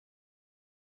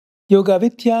Yoga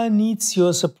Vidya needs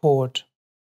your support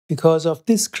because of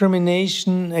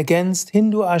discrimination against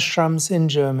Hindu ashrams in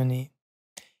Germany.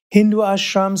 Hindu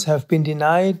ashrams have been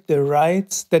denied the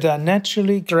rights that are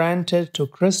naturally granted to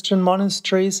Christian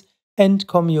monasteries and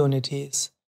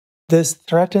communities. This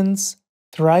threatens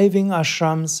thriving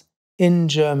ashrams in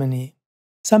Germany.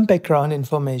 Some background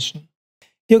information.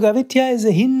 Yoga Vidya is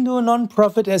a Hindu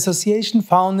non-profit association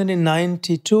founded in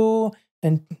 1992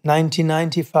 and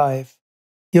 1995.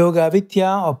 Yoga Vidya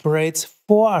operates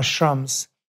 4 ashrams,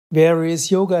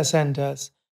 various yoga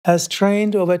centers, has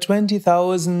trained over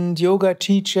 20,000 yoga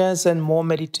teachers and more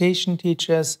meditation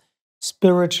teachers,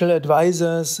 spiritual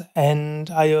advisors, and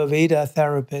Ayurveda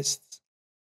therapists.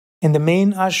 In the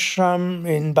main ashram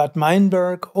in Bad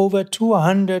Meinberg, over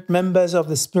 200 members of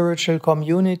the spiritual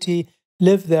community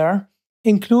live there,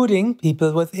 including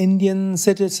people with Indian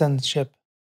citizenship.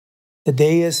 The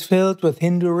day is filled with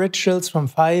Hindu rituals from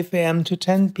 5 a.m. to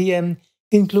 10 p.m.,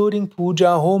 including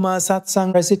Puja, Homa,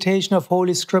 Satsang, recitation of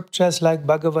holy scriptures like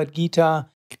Bhagavad Gita,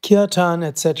 Kirtan,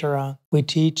 etc. We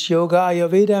teach yoga,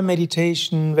 Ayurveda,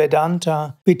 meditation,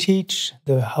 Vedanta. We teach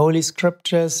the holy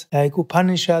scriptures like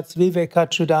Upanishads,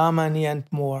 Vivekachudamani, and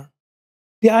more.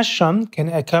 The ashram can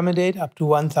accommodate up to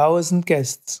 1,000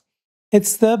 guests.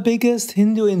 It's the biggest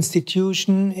Hindu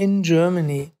institution in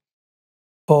Germany.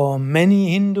 For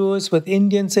many Hindus with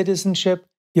Indian citizenship,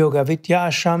 Yoga Vidya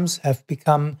ashrams have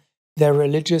become their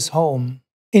religious home.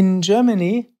 In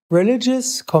Germany,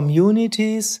 religious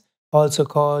communities, also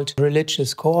called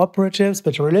religious cooperatives,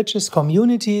 but religious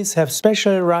communities have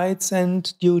special rights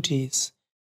and duties.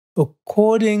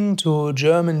 According to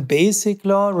German basic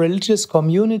law, religious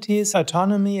communities have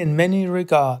autonomy in many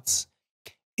regards.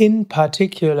 In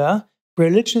particular,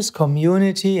 religious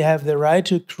communities have the right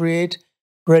to create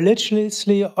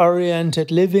religiously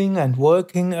oriented living and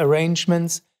working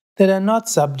arrangements that are not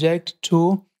subject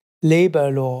to labor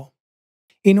law.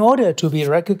 In order to be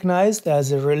recognized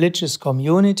as a religious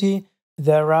community,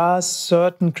 there are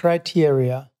certain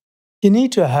criteria. You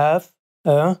need to have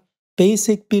a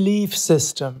basic belief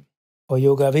system. For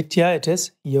Yoga Vidya, it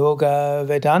is Yoga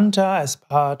Vedanta as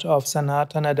part of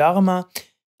Sanatana Dharma.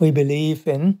 We believe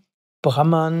in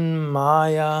Brahman,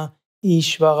 Maya,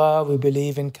 Ishvara. We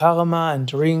believe in karma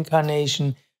and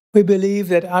reincarnation. We believe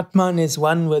that Atman is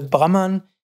one with Brahman.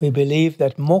 We believe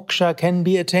that moksha can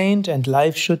be attained and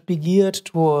life should be geared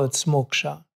towards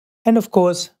moksha. And of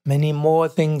course, many more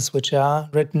things which are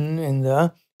written in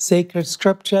the sacred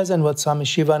scriptures and what Swami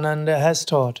Shivananda has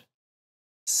taught.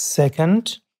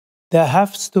 Second, there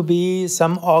has to be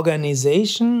some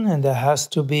organization and there has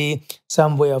to be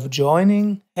some way of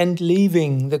joining and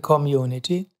leaving the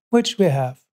community, which we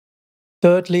have.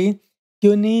 Thirdly,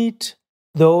 you need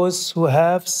those who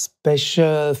have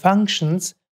special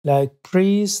functions like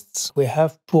priests, we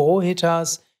have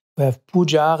purohitas, we have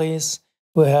pujaris,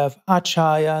 we have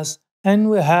acharyas, and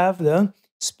we have the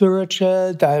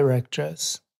spiritual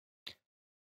directors.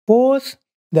 Fourth,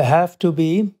 there have to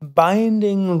be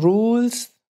binding rules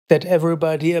that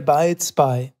everybody abides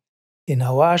by. In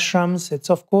our ashrams, it's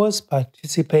of course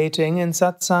participating in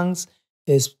satsangs,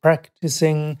 is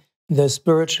practicing the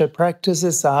spiritual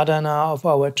practices, sadhana of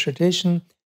our tradition,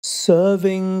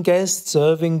 serving guests,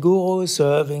 serving guru,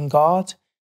 serving God,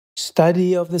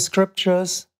 study of the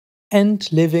scriptures,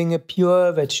 and living a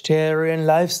pure vegetarian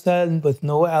lifestyle with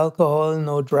no alcohol,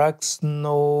 no drugs,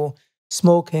 no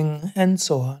smoking, and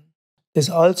so on. This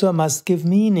also must give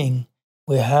meaning.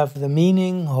 We have the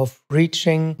meaning of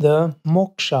reaching the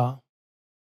moksha.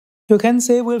 You can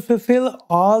say we'll fulfill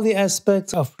all the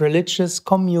aspects of religious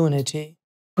community.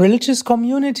 Religious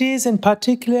communities in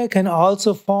particular can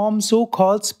also form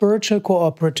so-called spiritual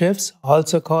cooperatives,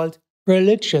 also called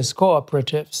religious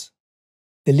cooperatives.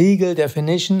 The legal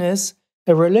definition is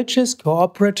a religious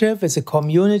cooperative is a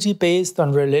community based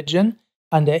on religion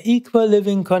under equal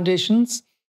living conditions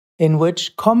in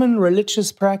which common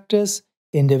religious practice,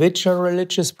 individual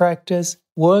religious practice,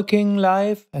 working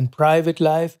life and private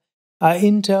life are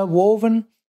interwoven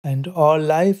and all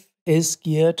life is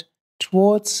geared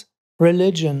towards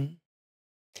religion.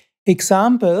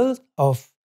 Examples of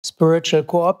spiritual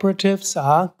cooperatives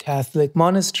are Catholic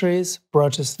monasteries,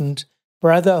 Protestant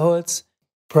brotherhoods,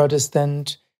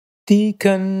 Protestant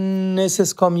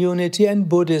deaconesses community, and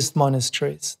Buddhist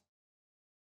monasteries.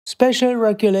 Special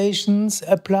regulations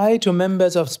apply to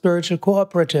members of spiritual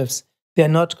cooperatives. They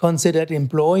are not considered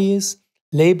employees.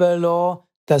 Labor law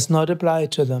does not apply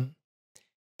to them.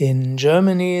 In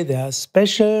Germany, there are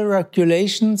special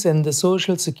regulations in the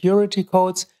social security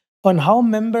codes on how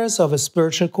members of a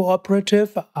spiritual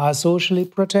cooperative are socially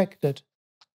protected.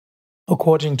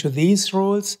 According to these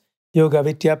rules, Yoga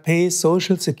Vidya pays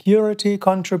social security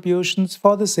contributions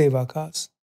for the Sevakas.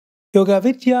 Yoga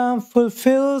Vidya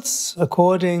fulfills,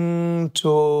 according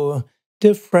to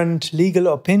different legal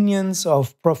opinions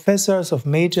of professors of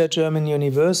major German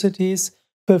universities,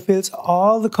 fulfills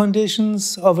all the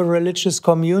conditions of a religious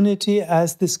community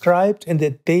as described in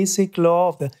the basic law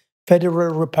of the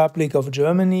Federal Republic of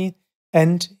Germany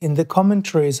and in the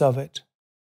commentaries of it.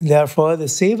 Therefore, the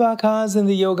Sevakas in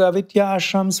the Yoga Vidya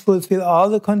Ashrams fulfill all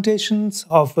the conditions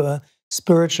of a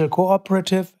spiritual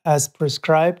cooperative as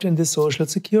prescribed in the Social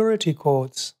Security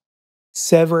codes.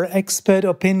 Several expert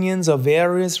opinions of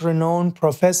various renowned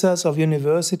professors of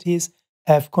universities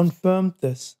have confirmed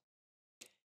this.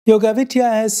 Yoga Vidya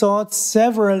has sought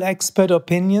several expert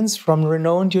opinions from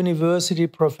renowned university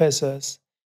professors,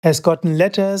 has gotten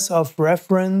letters of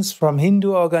reference from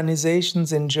Hindu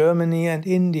organizations in Germany and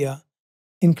India,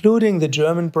 including the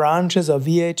German branches of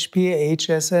VHP,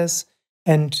 HSS,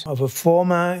 and of a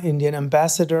former Indian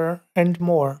ambassador, and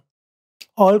more.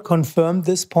 All confirmed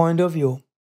this point of view.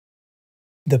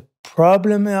 The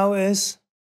problem now is,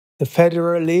 the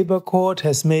Federal Labor Court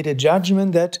has made a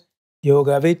judgment that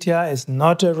Yoga Vidya is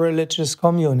not a religious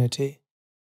community.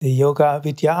 The Yoga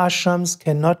Vidya Ashrams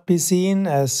cannot be seen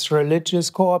as religious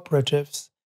cooperatives.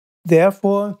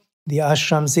 Therefore, the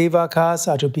Ashram Sevakas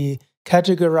are to be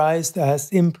categorized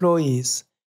as employees.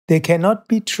 They cannot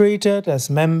be treated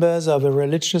as members of a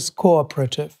religious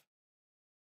cooperative.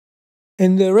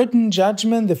 In the written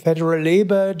judgment, the Federal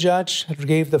Labor Judge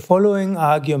gave the following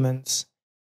arguments.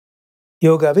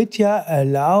 Yoga Vidya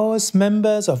allows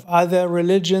members of other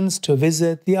religions to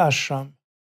visit the ashram.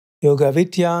 Yoga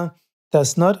Vidya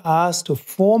does not ask to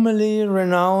formally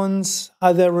renounce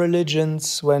other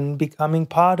religions when becoming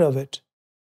part of it.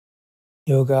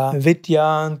 Yoga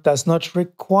Vidya does not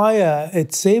require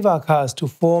its Sevakas to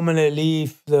formally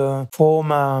leave the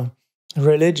former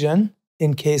religion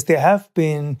in case they have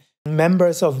been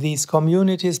members of these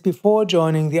communities before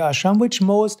joining the ashram, which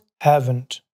most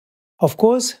haven't. Of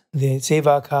course, the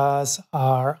Sevakas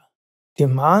are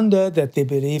demanded that they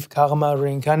believe karma,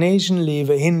 reincarnation,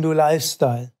 leave a Hindu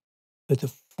lifestyle. But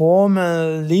the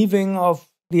formal leaving of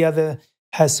the other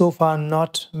has so far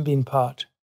not been part.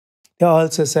 They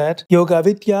also said, Yoga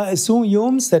Vidya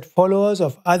assumes that followers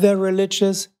of other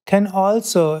religions can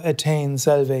also attain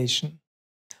salvation.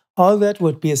 All that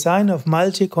would be a sign of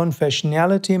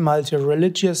multi-confessionality,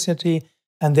 multi-religiosity,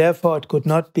 and therefore it could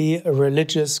not be a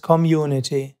religious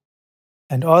community.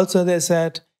 And also they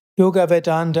said, Yoga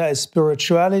Vedanta is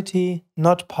spirituality,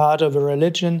 not part of a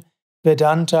religion.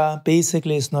 Vedanta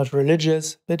basically is not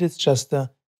religious, but it's just a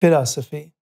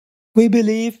philosophy. We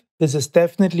believe this is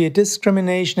definitely a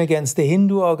discrimination against the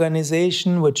Hindu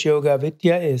organization which Yoga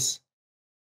Vidya is.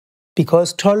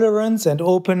 Because tolerance and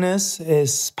openness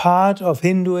is part of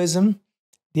Hinduism,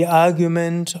 the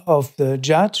argument of the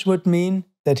judge would mean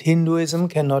that Hinduism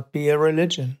cannot be a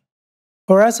religion.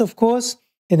 For us, of course,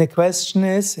 the question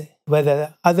is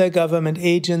whether other government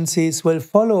agencies will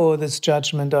follow this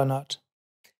judgment or not.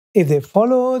 If they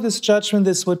follow this judgment,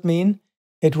 this would mean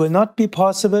it will not be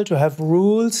possible to have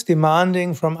rules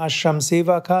demanding from ashram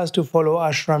sevakas to follow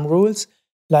ashram rules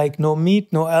like no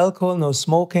meat, no alcohol, no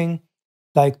smoking,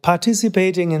 like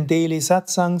participating in daily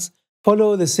satsangs,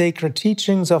 follow the sacred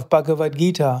teachings of Bhagavad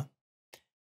Gita,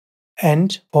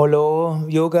 and follow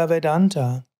Yoga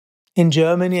Vedanta. In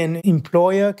Germany, an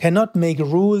employer cannot make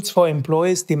rules for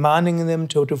employees demanding them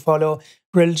to follow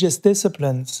religious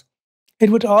disciplines. It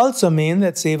would also mean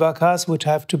that sevakas would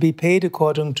have to be paid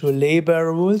according to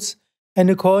labor rules and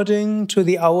according to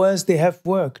the hours they have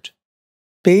worked.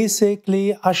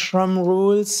 Basically, ashram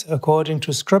rules, according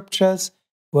to scriptures,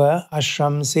 where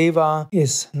ashram seva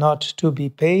is not to be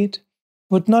paid,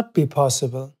 would not be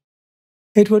possible.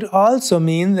 It would also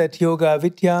mean that Yoga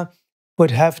Vidya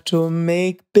would have to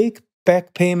make big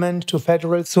back payment to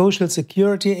federal social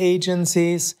security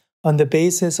agencies on the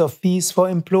basis of fees for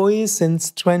employees since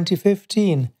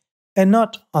 2015, and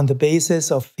not on the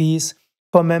basis of fees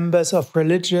for members of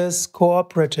religious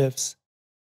cooperatives.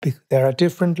 There are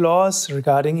different laws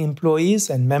regarding employees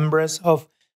and members of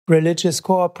religious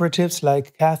cooperatives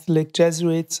like Catholic,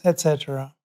 Jesuits,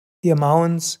 etc. The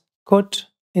amounts could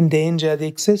endanger the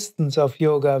existence of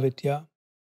Yoga Vidya.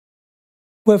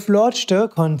 We have lodged a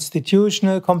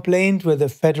constitutional complaint with the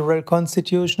Federal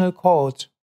Constitutional Court.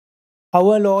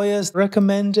 Our lawyers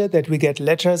recommended that we get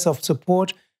letters of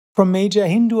support from major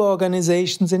Hindu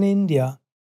organizations in India.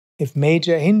 If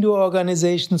major Hindu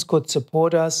organizations could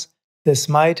support us, this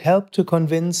might help to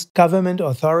convince government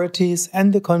authorities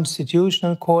and the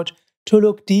Constitutional Court to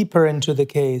look deeper into the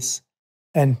case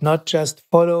and not just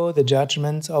follow the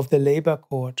judgments of the Labor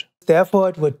Court. Therefore,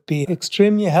 it would be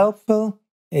extremely helpful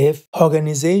if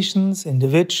organizations,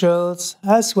 individuals,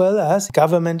 as well as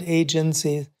government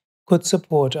agencies could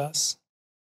support us.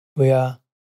 We are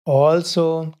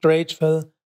also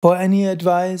grateful for any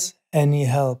advice, any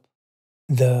help.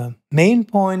 The main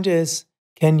point is,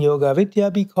 can Yoga Vidya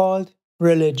be called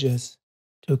religious?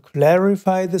 To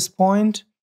clarify this point,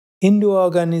 Hindu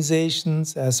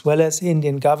organizations as well as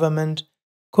Indian government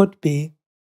could be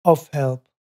of help.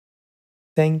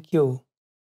 Thank you.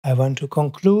 I want to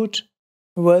conclude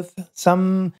with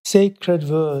some sacred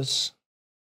verse.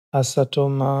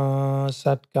 Asatoma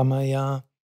satgamaya,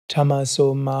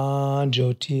 tamasoma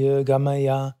jyotir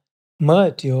gamaya,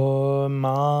 mrityo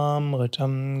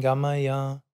mamritam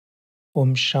gamaya.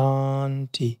 Om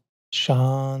Shanti,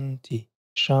 Shanti,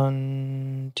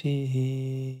 Shanti.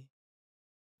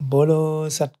 Bolo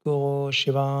Satguru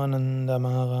Shivananda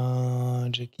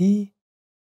Maharaj ki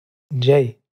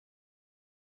Jai.